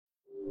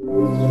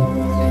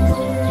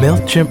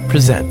MailChimp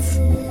presents.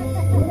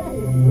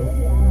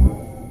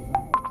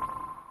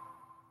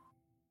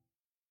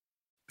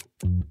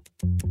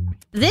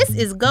 This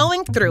is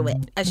Going Through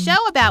It, a show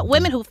about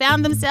women who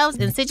found themselves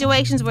in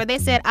situations where they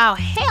said, oh,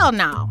 hell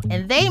no,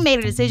 and they made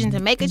a decision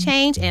to make a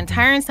change and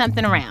turn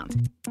something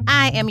around.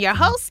 I am your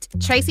host,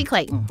 Tracy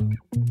Clayton.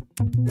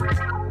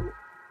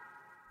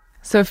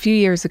 So a few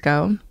years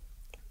ago,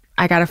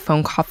 I got a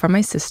phone call from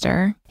my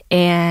sister,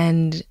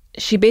 and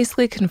she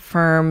basically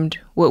confirmed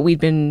what we'd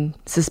been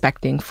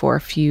suspecting for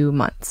a few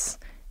months,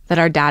 that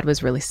our dad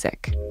was really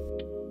sick.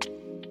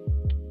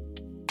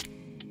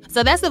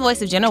 So that's the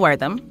voice of Jenna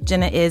Wortham.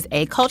 Jenna is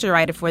a culture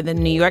writer for the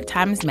New York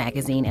Times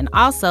Magazine and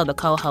also the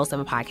co-host of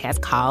a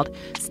podcast called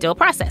Still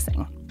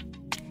Processing.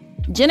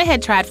 Jenna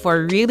had tried for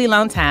a really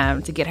long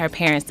time to get her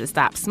parents to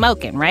stop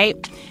smoking,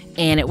 right?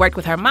 And it worked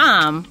with her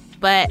mom,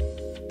 but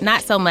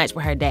not so much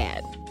with her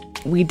dad.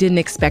 We didn't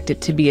expect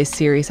it to be as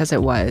serious as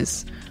it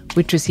was,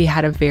 which was he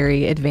had a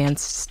very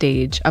advanced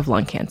stage of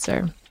lung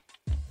cancer.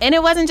 And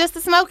it wasn't just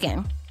the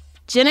smoking.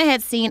 Jenna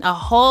had seen a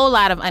whole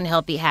lot of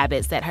unhealthy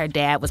habits that her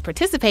dad was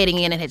participating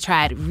in and had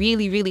tried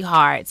really, really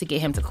hard to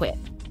get him to quit.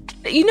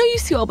 You know, you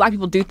see old Black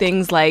people do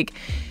things like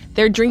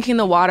they're drinking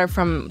the water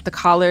from the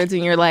collards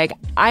and you're like,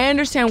 I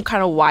understand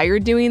kind of why you're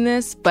doing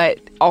this, but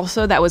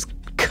also that was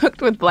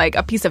cooked with like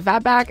a piece of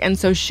fatback. And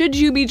so should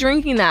you be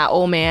drinking that,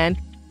 old man?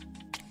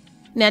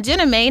 Now,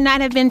 Jenna may not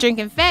have been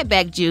drinking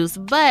fatback juice,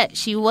 but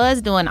she was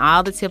doing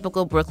all the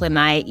typical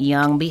Brooklynite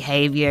young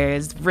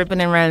behaviors, ripping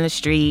and running the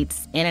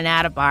streets, in and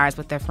out of bars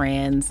with their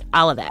friends,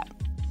 all of that.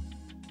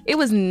 It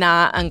was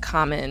not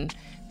uncommon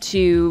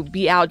to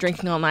be out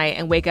drinking all night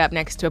and wake up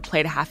next to a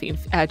plate of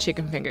half-eaten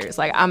chicken fingers.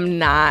 Like, I'm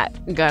not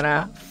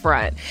gonna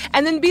front.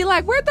 And then be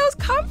like, where'd those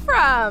come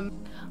from?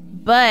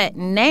 But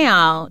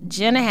now,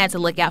 Jenna had to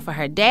look out for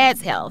her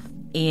dad's health.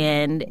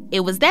 And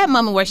it was that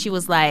moment where she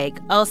was like,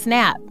 oh,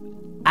 snap.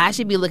 I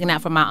should be looking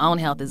out for my own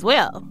health as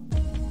well.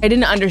 I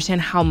didn't understand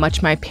how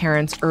much my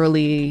parents'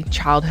 early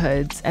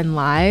childhoods and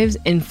lives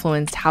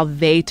influenced how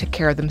they took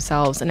care of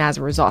themselves, and as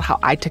a result, how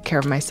I took care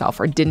of myself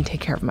or didn't take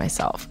care of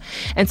myself.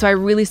 And so I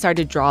really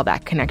started to draw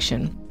that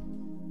connection.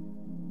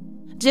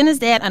 Jenna's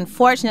dad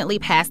unfortunately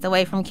passed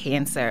away from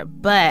cancer,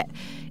 but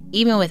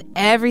even with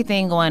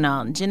everything going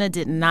on, Jenna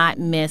did not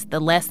miss the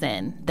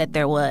lesson that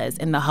there was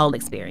in the whole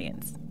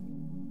experience.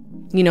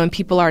 You know, when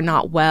people are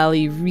not well,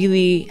 you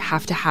really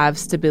have to have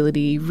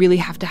stability, you really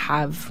have to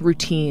have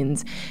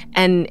routines.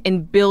 And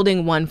in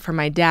building one for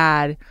my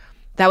dad,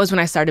 that was when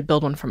I started to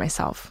build one for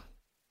myself.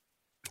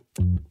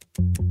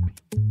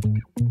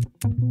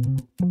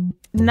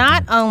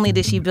 Not only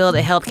did she build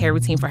a healthcare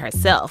routine for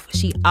herself,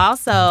 she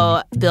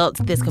also built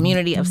this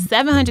community of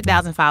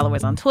 700,000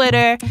 followers on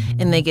Twitter,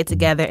 and they get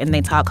together and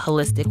they talk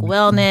holistic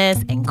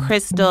wellness and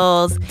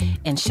crystals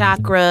and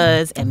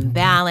chakras and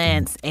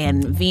balance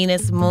and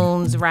Venus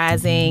moons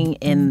rising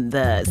in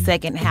the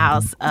second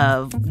house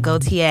of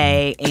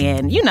Gautier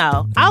and, you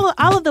know,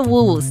 all of the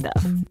woo-woo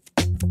stuff.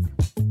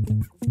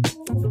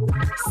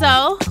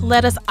 So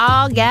let us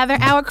all gather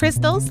our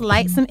crystals,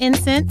 light some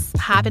incense,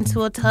 hop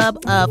into a tub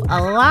of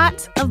a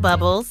lot of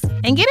bubbles,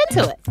 and get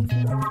into it.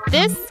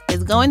 This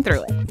is Going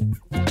Through It.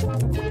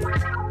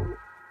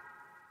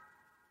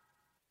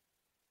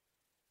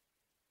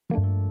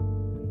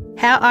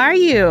 How are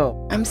you?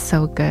 I'm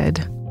so good.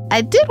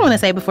 I did want to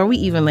say before we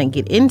even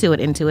get into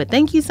it,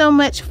 thank you so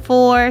much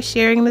for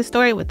sharing this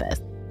story with us.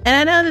 And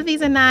I know that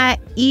these are not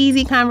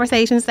easy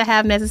conversations to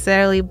have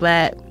necessarily,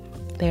 but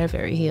they're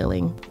very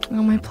healing. Oh,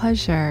 my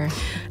pleasure.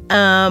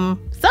 So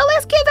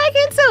let's get back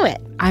into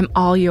it. I'm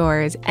all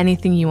yours.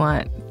 Anything you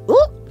want.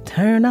 Ooh,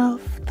 turn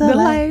off the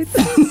lights.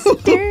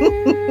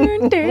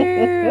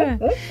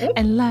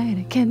 And light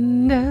a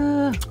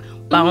candle.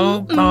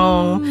 Boom,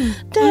 boom.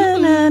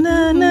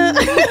 Da-na-na-na.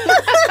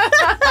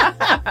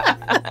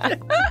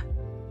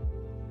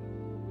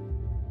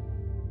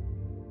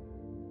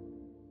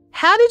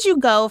 How did you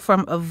go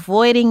from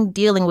avoiding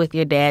dealing with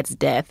your dad's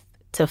death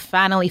to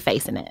finally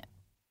facing it?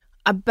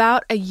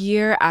 About a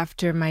year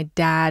after my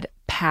dad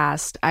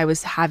passed, I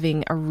was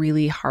having a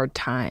really hard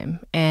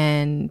time.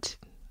 And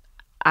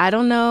I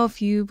don't know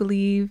if you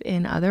believe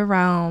in other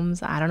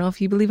realms. I don't know if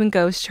you believe in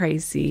ghosts,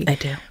 Tracy. I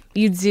do.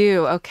 You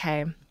do?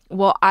 Okay.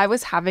 Well, I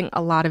was having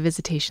a lot of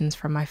visitations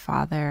from my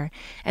father,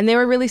 and they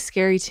were really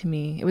scary to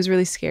me. It was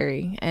really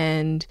scary.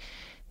 And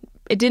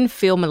it didn't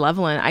feel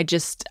malevolent. I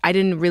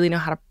didn't really know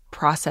how to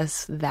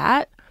process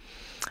that.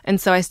 And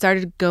so I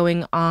started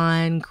going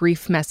on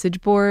grief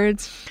message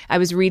boards. I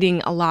was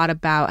reading a lot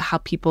about how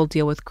people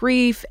deal with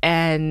grief.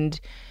 And,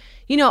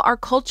 you know, our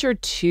culture,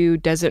 too,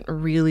 doesn't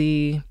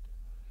really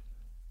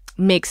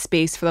make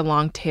space for the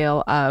long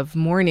tail of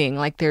mourning.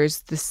 Like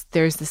there's the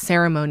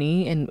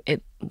ceremony, and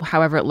it,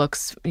 however it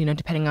looks, you know,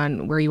 depending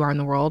on where you are in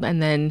the world.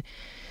 And then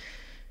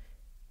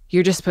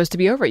you're just supposed to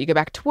be over it. You go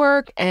back to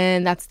work,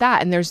 and that's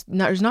that. And there's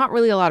not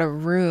really a lot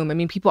of room. I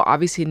mean, people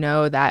obviously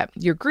know that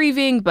you're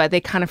grieving, but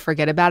they kind of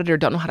forget about it or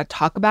don't know how to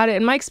talk about it.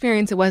 In my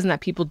experience, it wasn't that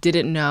people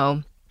didn't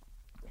know.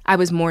 I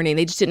was mourning.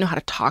 They just didn't know how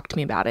to talk to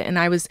me about it. And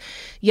I was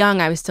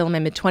young. I was still in my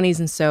mid-20s.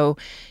 And so,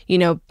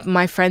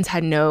 my friends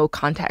had no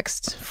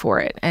context for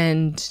it.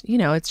 And,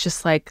 it's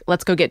just like,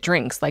 let's go get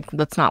drinks. Like,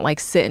 let's not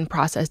like sit and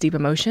process deep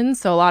emotions.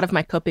 So a lot of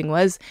my coping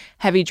was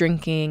heavy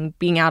drinking,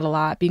 being out a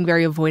lot, being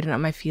very avoidant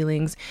of my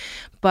feelings.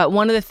 But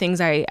one of the things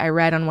I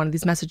read on one of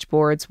these message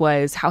boards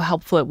was how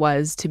helpful it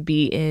was to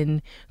be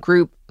in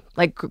group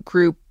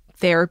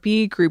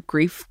therapy, group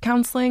grief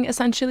counseling,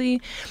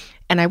 essentially.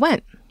 And I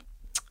went.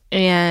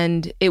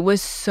 And it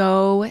was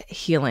so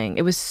healing.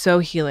 It was so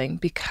healing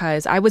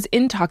because I was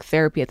in talk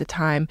therapy at the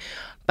time,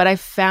 but I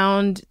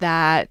found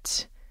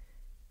that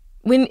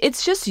when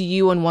it's just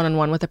you and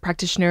one-on-one with a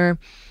practitioner,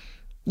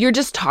 you're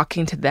just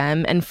talking to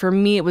them. And for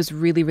me, it was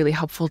really, really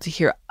helpful to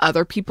hear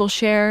other people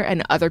share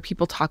and other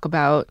people talk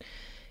about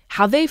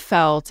how they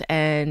felt.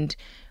 And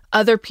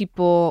other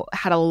people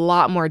had a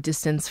lot more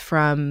distance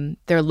from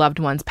their loved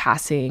ones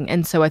passing.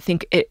 And so I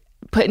think it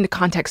put into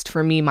context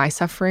for me my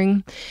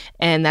suffering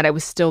and that I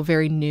was still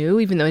very new,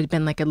 even though it had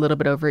been like a little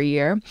bit over a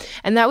year.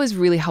 And that was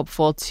really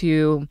helpful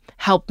to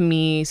help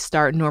me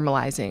start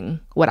normalizing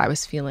what I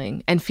was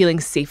feeling and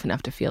feeling safe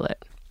enough to feel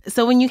it.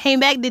 So when you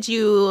came back, did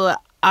you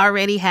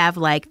already have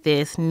like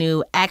this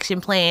new action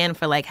plan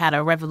for like how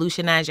to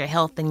revolutionize your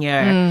health and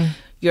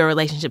your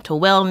relationship to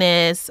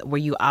wellness? Were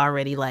you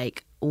already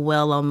like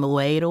well on the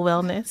way to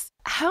wellness?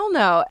 Hell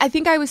no. I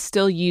think I was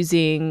still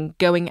using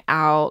going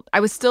out. I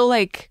was still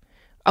like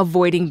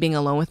avoiding being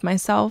alone with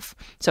myself.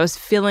 So I was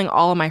filling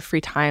all of my free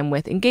time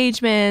with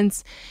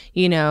engagements,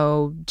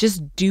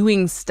 just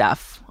doing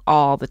stuff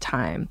all the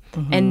time.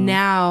 Mm-hmm. And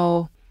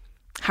now,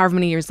 however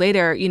many years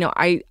later,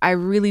 I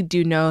really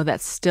do know that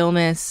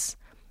stillness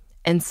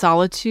and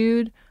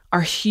solitude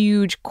are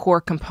huge core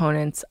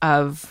components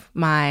of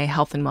my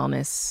health and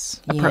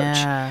wellness approach.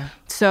 Yeah.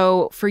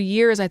 So for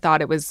years, I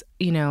thought it was,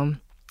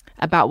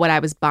 about what I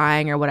was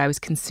buying or what I was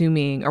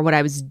consuming or what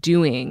I was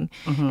doing.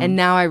 Mm-hmm. And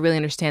now I really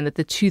understand that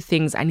the two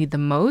things I need the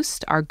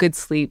most are good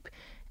sleep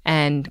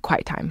and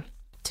quiet time.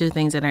 Two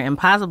things that are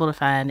impossible to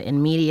find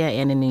in media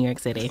and in New York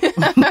City.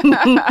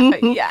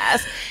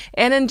 Yes.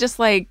 And in just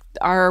like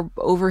our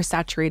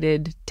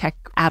oversaturated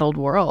tech-addled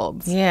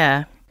worlds.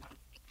 Yeah.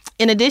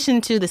 In addition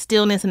to the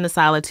stillness and the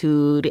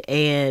solitude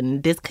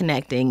and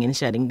disconnecting and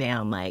shutting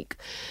down, like,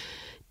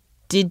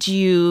 did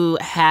you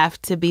have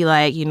to be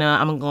like,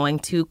 I'm going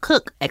to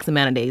cook X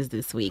amount of days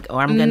this week, or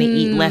I'm going to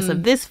eat less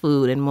of this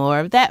food and more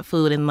of that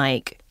food? And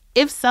like,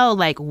 if so,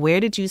 like, where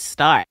did you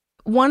start?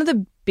 One of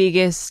the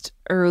biggest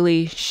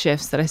early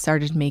shifts that I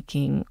started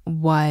making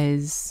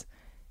was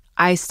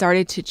I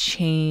started to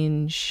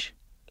change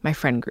my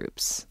friend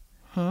groups.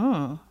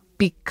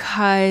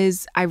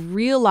 Because I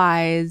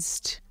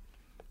realized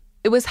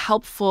it was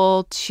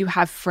helpful to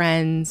have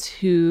friends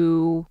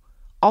who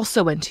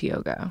also went to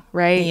yoga,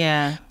 right?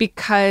 Yeah.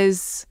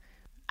 Because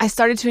I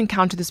started to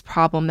encounter this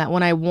problem that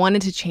when I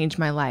wanted to change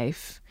my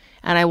life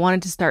and I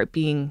wanted to start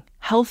being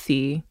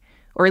healthy,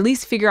 or at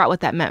least figure out what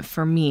that meant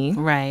for me.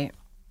 Right.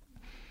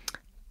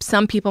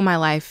 Some people in my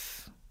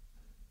life,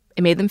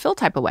 it made them feel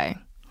type of way.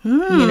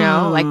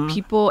 Like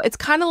people, it's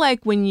kind of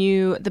like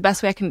the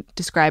best way I can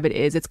describe it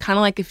is, it's kind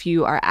of like if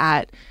you are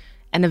at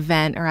an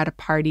event or at a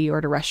party or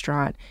at a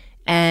restaurant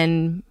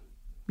and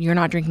you're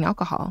not drinking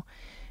alcohol.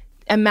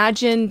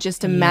 Imagine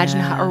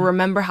how, or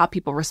remember how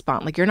people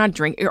respond. Like, you're not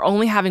drinking, you're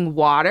only having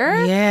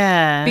water.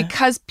 Yeah.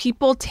 Because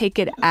people take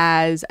it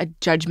as a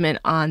judgment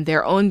on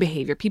their own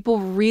behavior. People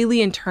really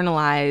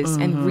internalize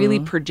and really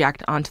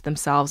project onto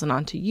themselves and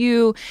onto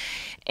you.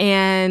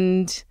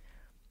 And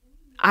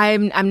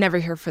I'm never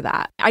here for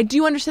that. I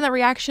do understand that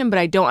reaction, but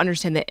I don't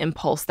understand the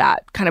impulse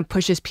that kind of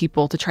pushes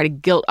people to try to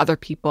guilt other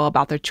people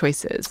about their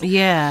choices.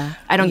 Yeah.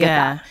 I don't get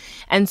that.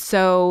 And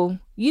so,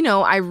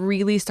 I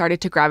really started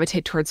to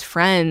gravitate towards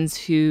friends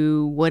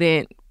who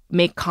wouldn't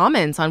make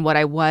comments on what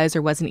I was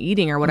or wasn't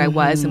eating, or what I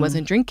was and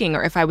wasn't drinking,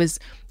 or if I was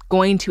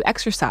going to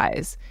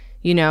exercise,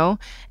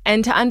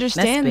 and to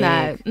understand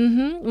that,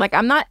 like,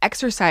 I'm not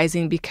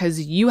exercising because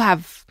you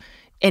have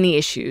any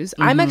issues.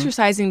 I'm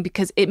exercising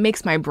because it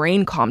makes my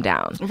brain calm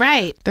down.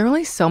 Right. There are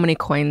only so many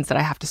coins that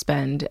I have to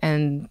spend,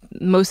 and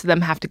most of them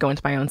have to go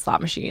into my own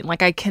slot machine.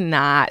 Like, I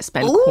cannot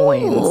spend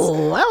coins.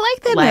 I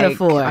like that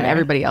metaphor. On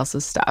everybody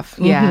else's stuff.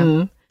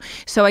 Yeah.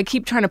 So I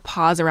keep trying to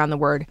pause around the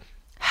word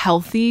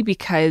healthy,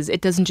 because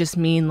it doesn't just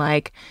mean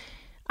like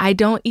I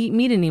don't eat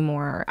meat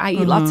anymore. I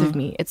eat lots of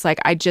meat. It's like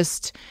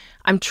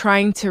I'm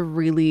trying to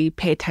really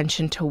pay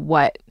attention to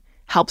what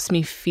helps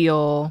me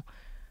feel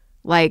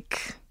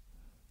like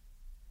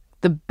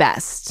the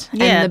best.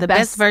 Yeah, and the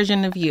best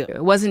version of you.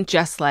 It wasn't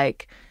just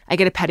like I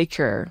get a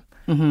pedicure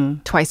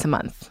twice a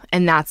month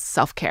and that's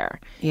self-care.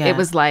 Yeah. It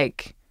was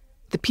like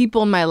the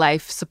people in my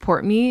life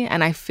support me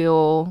and I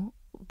feel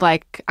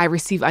like I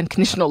receive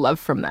unconditional love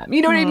from them.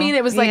 You know what I mean?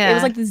 It was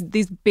like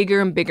these bigger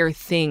and bigger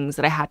things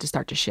that I had to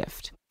start to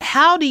shift.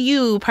 How do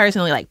you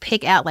personally like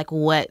pick out like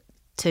what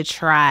to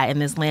try in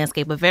this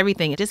landscape of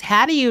everything? Just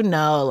how do you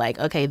know like,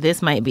 okay,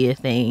 this might be a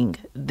thing,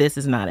 this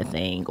is not a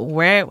thing?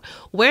 Where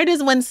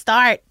does one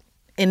start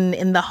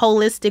in the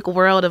holistic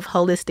world of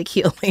holistic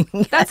healing?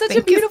 That's such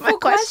a beautiful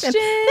question.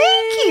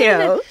 Thank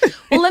you.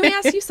 Well, let me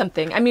ask you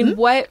something. I mean,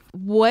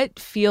 what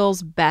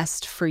feels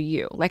best for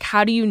you? Like,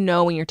 how do you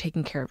know when you're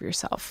taking care of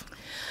yourself?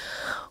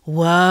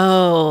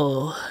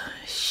 Whoa.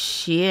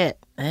 Shit.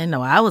 I didn't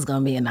know I was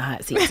going to be in the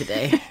hot seat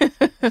today.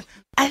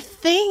 I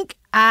think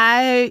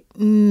I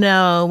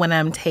know when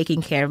I'm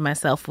taking care of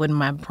myself, when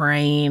my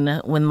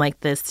brain, when like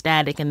the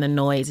static and the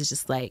noise is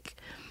just like,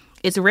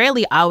 it's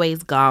rarely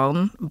always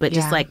gone, but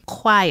just like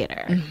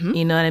quieter. Mm-hmm.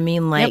 You know what I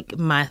mean? Like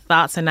my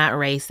thoughts are not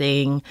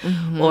racing,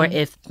 or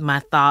if my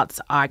thoughts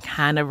are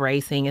kind of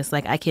racing, it's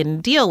like I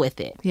can deal with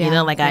it. You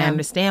know, like I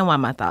understand why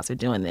my thoughts are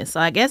doing this. So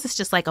I guess it's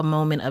just like a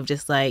moment of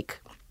just like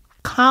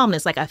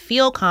calmness. Like I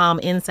feel calm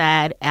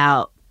inside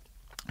out.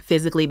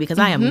 Physically, because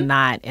I am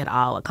not at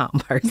all a calm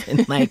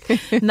person. Like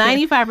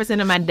 95%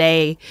 of my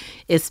day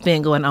is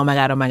spent going, oh my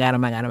God, oh my God, oh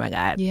my God, oh my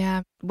God.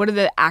 Yeah. What are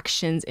the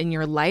actions in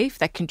your life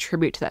that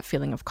contribute to that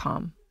feeling of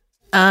calm?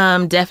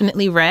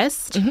 Definitely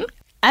rest.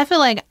 I feel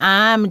like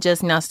I'm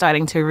just now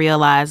starting to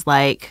realize,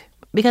 like,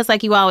 because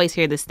like you always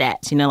hear the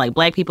stats, you know, like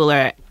Black people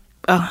are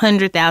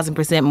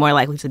 100,000% more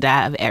likely to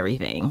die of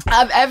everything.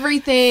 Of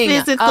everything.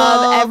 Physical,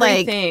 of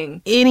everything.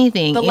 Like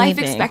anything. The life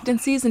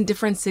expectancies in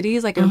different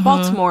cities, like in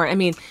Baltimore, I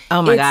mean,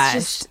 oh my gosh.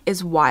 Just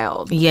is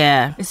wild.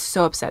 Yeah. It's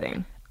so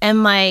upsetting.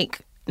 And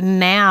like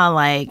now,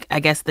 like, I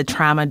guess the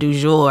trauma du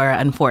jour,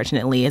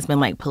 unfortunately, has been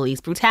like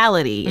police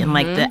brutality and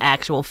like the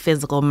actual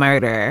physical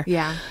murder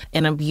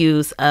and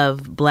abuse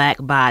of Black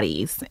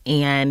bodies.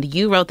 And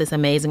you wrote this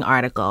amazing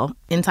article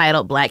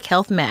entitled Black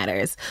Health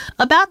Matters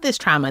about this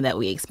trauma that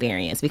we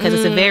experience, because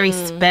it's a very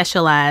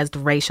specialized,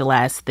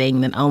 racialized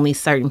thing that only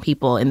certain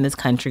people in this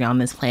country, on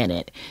this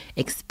planet,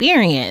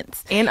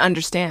 experience. And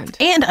understand.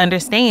 And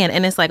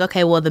it's like,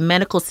 okay, well, the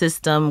medical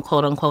system,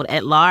 quote unquote,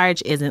 at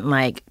large isn't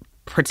like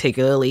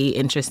particularly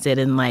interested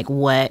in like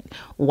what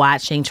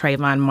watching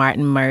Trayvon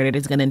Martin murdered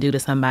is going to do to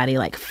somebody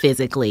like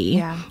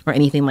physically or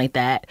anything like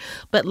that.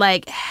 But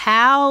like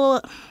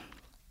how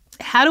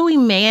do we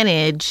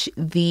manage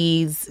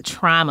these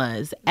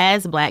traumas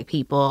as Black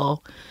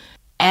people,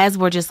 as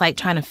we're just like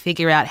trying to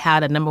figure out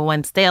how to, number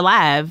one, stay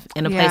alive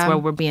in a place where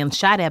we're being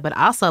shot at, but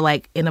also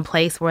like in a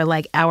place where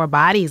like our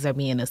bodies are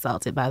being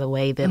assaulted by the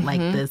way that like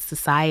the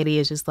society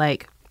is just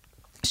like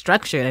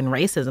structured and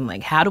racism.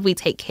 Like how do we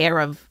take care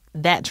of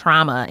that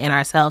trauma in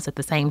ourselves at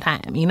the same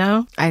time, you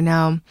know? I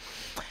know.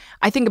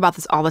 I think about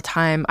this all the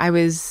time. I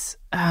was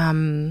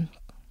even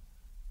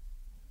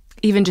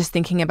just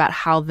thinking about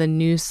how the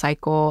news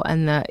cycle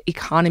and the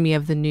economy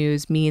of the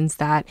news means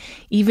that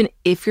even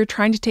if you're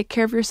trying to take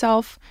care of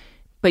yourself,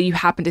 but you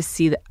happen to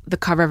see the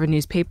cover of a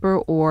newspaper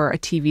or a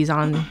TV's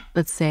on,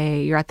 let's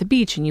say you're at the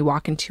beach and you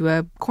walk into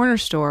a corner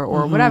store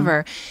or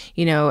whatever,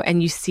 you know,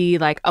 and you see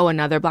like, oh,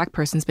 another Black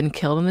person's been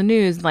killed in the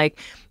news. Like,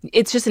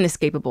 it's just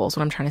inescapable is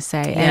what I'm trying to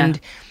say. Yeah. And,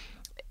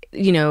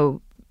 you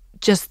know,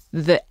 just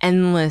the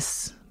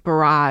endless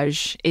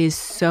barrage is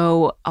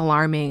so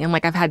alarming. And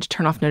like, I've had to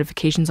turn off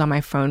notifications on my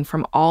phone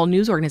from all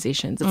news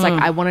organizations. It's like,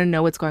 I want to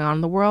know what's going on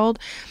in the world,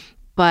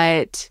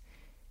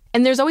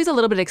 and there's always a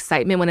little bit of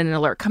excitement when an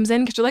alert comes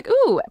in because you're like,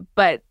 ooh,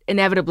 but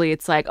inevitably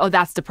it's like, oh,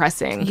 that's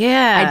depressing.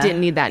 Yeah. I didn't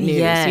need that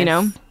news, you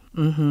know?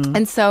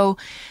 And so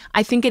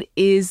I think it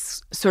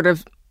is sort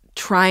of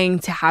trying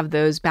to have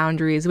those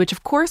boundaries, which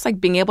of course,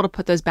 like being able to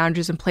put those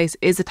boundaries in place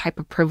is a type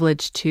of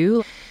privilege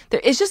too.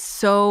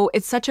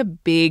 It's such a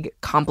big,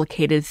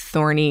 complicated,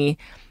 thorny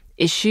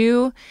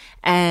issue.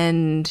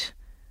 And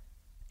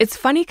it's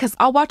funny because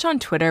I'll watch on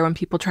Twitter when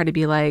people try to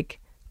be like,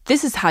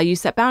 this is how you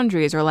set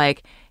boundaries, or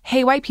like,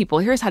 hey, white people,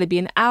 here's how to be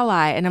an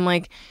ally. And I'm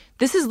like,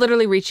 this is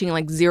literally reaching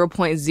like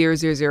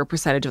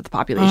 0.000% of the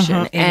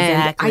population.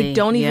 And I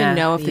don't even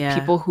know if the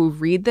people who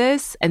read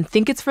this and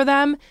think it's for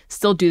them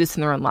still do this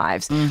in their own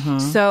lives.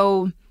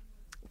 So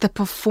the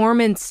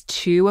performance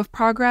too of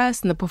progress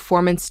and the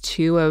performance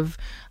too of,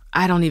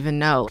 I don't even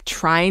know,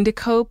 trying to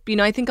cope. You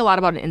know, I think a lot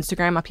about on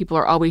Instagram how people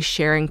are always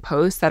sharing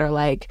posts that are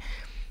like,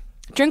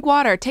 drink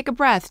water, take a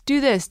breath,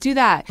 do this, do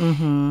that.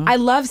 I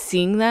love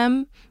seeing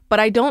them, but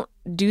I don't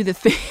do the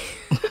thing.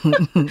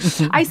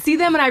 I see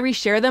them and I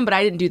reshare them, but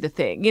I didn't do the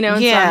thing, you know?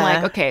 And so I'm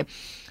like, okay,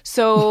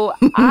 so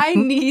I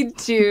need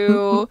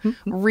to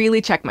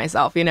really check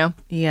myself, you know?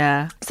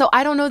 Yeah. So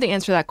I don't know the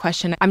answer to that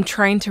question. I'm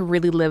trying to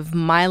really live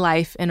my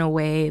life in a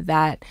way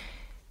that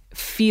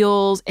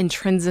feels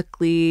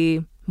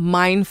intrinsically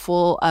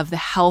mindful of the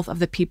health of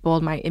the people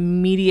in my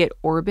immediate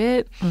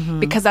orbit,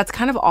 because that's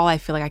kind of all I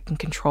feel like I can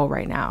control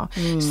right now.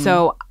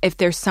 So if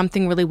there's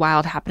something really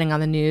wild happening on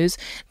the news,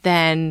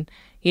 then,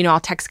 you know, I'll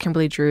text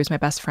Kimberly Drew, who's my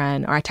best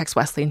friend, or I text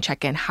Wesley and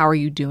check in, how are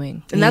you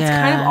doing? And that's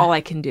kind of all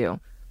I can do.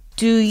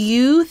 Do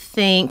you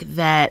think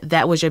that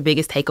that was your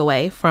biggest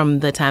takeaway from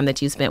the time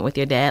that you spent with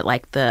your dad?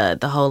 Like the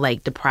whole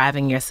like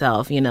depriving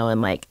yourself, you know,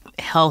 and like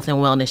health and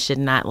wellness should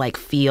not like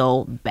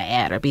feel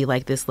bad or be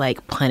like this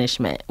like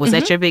punishment. Was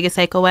that your biggest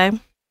takeaway?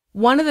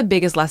 One of the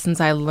biggest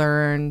lessons I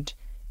learned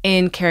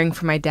in caring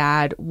for my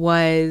dad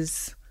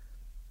was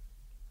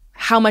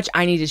how much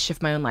I needed to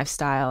shift my own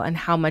lifestyle and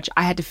how much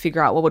I had to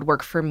figure out what would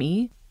work for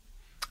me.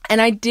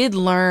 And I did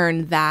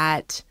learn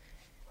that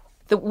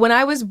when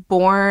I was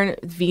born,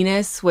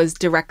 Venus was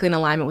directly in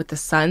alignment with the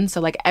sun. So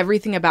like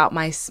everything about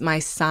my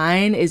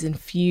sign is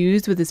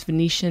infused with this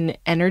Venetian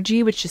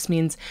energy, which just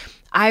means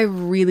I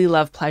really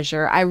love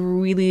pleasure. I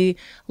really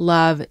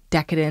love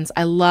decadence.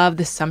 I love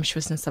the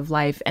sumptuousness of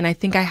life. And I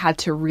think I had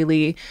to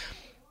really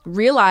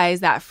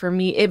realize that for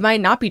me, it might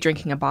not be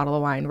drinking a bottle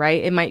of wine,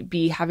 right? It might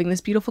be having this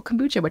beautiful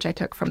kombucha, which I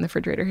took from the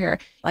refrigerator here.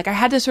 Like I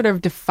had to sort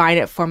of define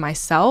it for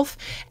myself.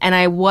 And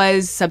I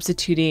was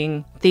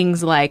substituting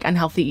things like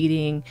unhealthy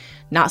eating,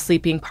 not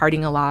sleeping,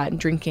 partying a lot, and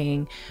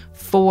drinking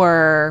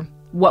for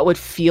what would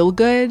feel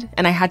good.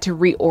 And I had to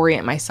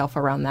reorient myself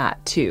around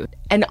that too.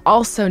 And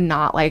also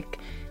not like,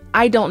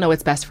 I don't know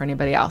what's best for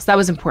anybody else. That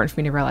was important for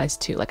me to realize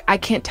too. Like I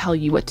can't tell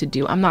you what to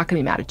do. I'm not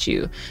going to be mad at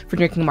you for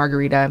drinking a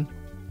margarita.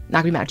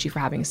 Not gonna be mad at you for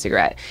having a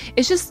cigarette.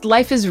 It's just,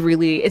 life is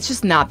really, it's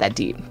just not that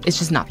deep. It's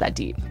just not that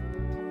deep.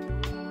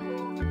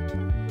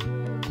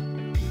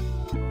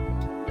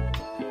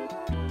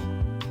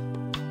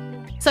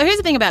 So here's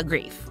the thing about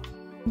grief.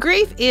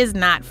 Grief is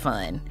not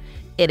fun.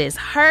 It is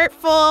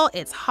hurtful,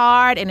 it's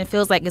hard, and it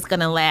feels like it's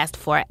gonna last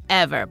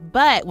forever.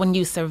 But when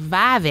you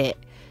survive it,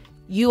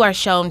 you are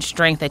shown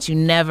strength that you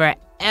never,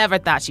 ever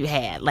thought you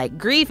had. Like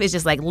grief is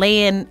just like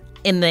laying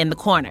in the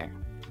corner,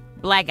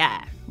 black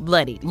eye,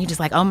 bloodied. And you're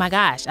just like, oh my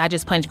gosh, I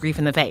just punched grief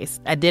in the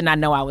face. I did not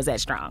know I was that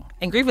strong.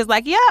 And grief is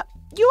like, yep,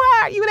 you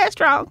are. You that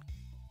strong.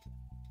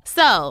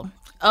 So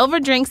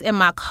over drinks in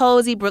my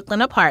cozy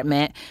Brooklyn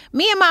apartment,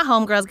 me and my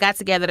homegirls got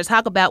together to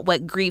talk about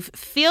what grief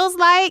feels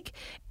like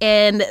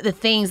and the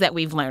things that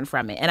we've learned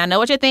from it. And I know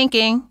what you're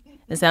thinking.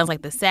 It sounds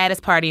like the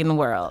saddest party in the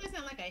world.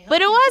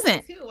 But it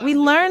wasn't. We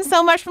learned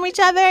so much from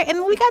each other,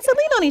 and we got to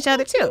lean on each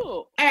other too.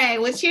 All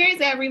right, well, cheers,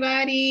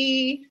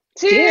 everybody.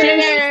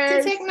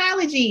 Cheers to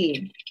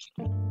technology.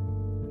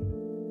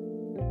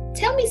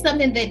 Tell me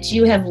something that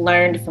you have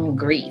learned from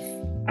grief.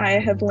 I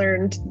have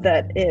learned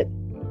that it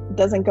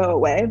doesn't go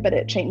away, but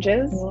it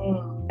changes.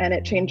 And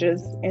it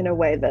changes in a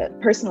way that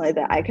personally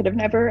that I could have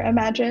never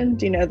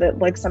imagined. You know, that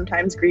like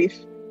sometimes grief,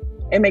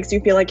 it makes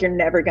you feel like you're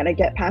never going to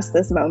get past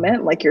this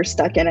moment, like you're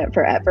stuck in it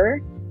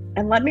forever.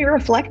 And let me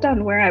reflect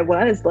on where I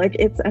was. Like,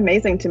 it's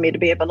amazing to me to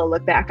be able to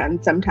look back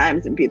on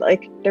sometimes and be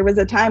like, there was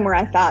a time where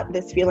I thought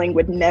this feeling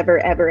would never,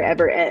 ever,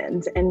 ever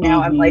end. And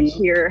now I'm like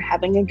here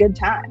having a good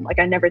time. Like,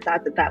 I never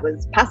thought that that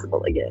was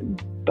possible again.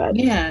 But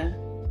yeah,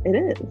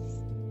 it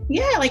is.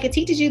 Yeah, like it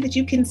teaches you that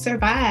you can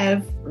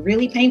survive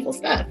really painful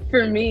stuff.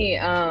 For me,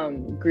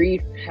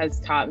 grief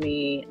has taught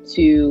me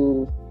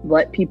to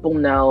let people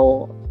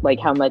know like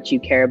how much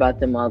you care about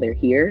them while they're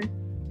here.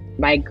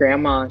 My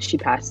grandma, she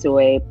passed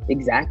away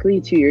exactly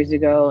 2 years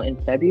ago in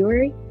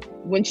February.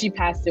 When she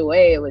passed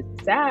away, it was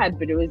sad,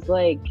 but it was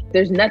like,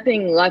 there's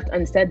nothing left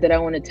unsaid that I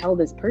want to tell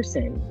this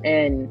person.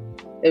 And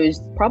it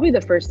was probably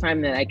the first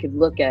time that I could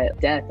look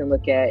at death and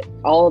look at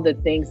all the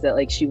things that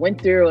like she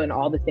went through and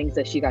all the things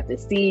that she got to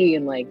see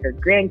and like her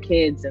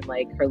grandkids and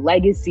like her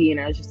legacy. And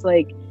I was just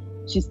like,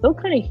 she's still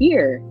kind of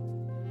here.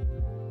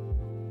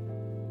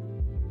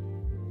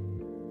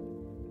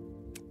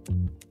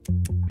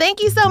 Thank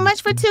you so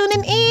much for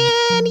tuning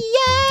in.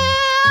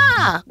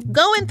 Yeah!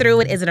 Going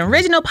Through It is an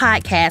original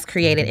podcast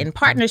created in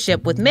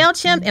partnership with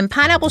MailChimp and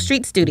Pineapple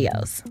Street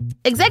Studios.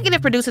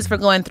 Executive producers for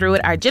Going Through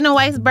It are Jenna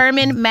Weiss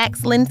Berman,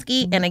 Max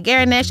Linsky, and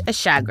Agaranesh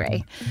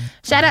Ashagre.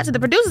 Shout out to the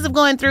producers of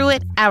Going Through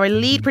It. Our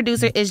lead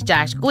producer is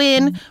Josh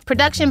Gwynn.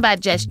 Production by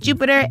Jess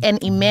Jupiter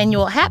and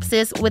Emmanuel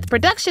Hapsis, with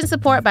production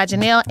support by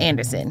Janelle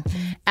Anderson.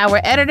 Our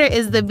editor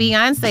is the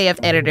Beyonce of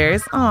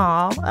editors.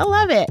 Aw, I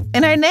love it.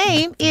 And her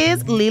name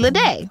is Leela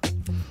Day.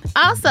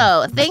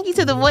 Also, thank you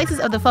to the voices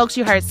of the folks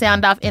you heard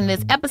sound off in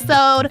this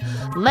episode.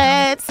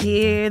 Let's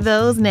hear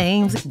those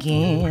names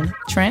again.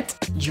 Trent,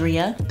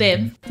 Drea,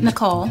 Bib,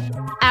 Nicole.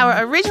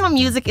 Our original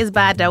music is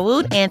by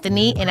Dawood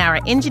Anthony, and our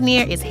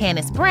engineer is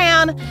Hannes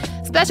Brown.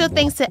 Special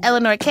thanks to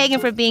Eleanor Kagan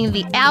for being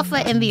the alpha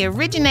and the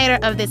originator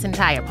of this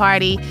entire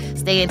party.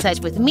 Stay in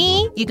touch with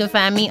me. You can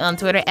find me on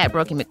Twitter at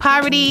Broken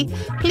McPoverty.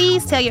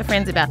 Please tell your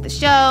friends about the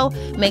show.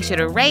 Make sure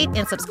to rate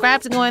and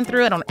subscribe to Going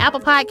Through It on Apple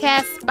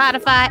Podcasts,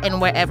 Spotify,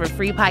 and wherever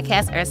free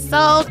podcasts are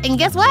sold. And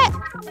guess what?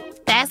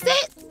 That's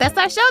it. That's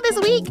our show this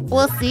week.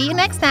 We'll see you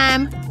next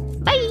time.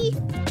 Bye.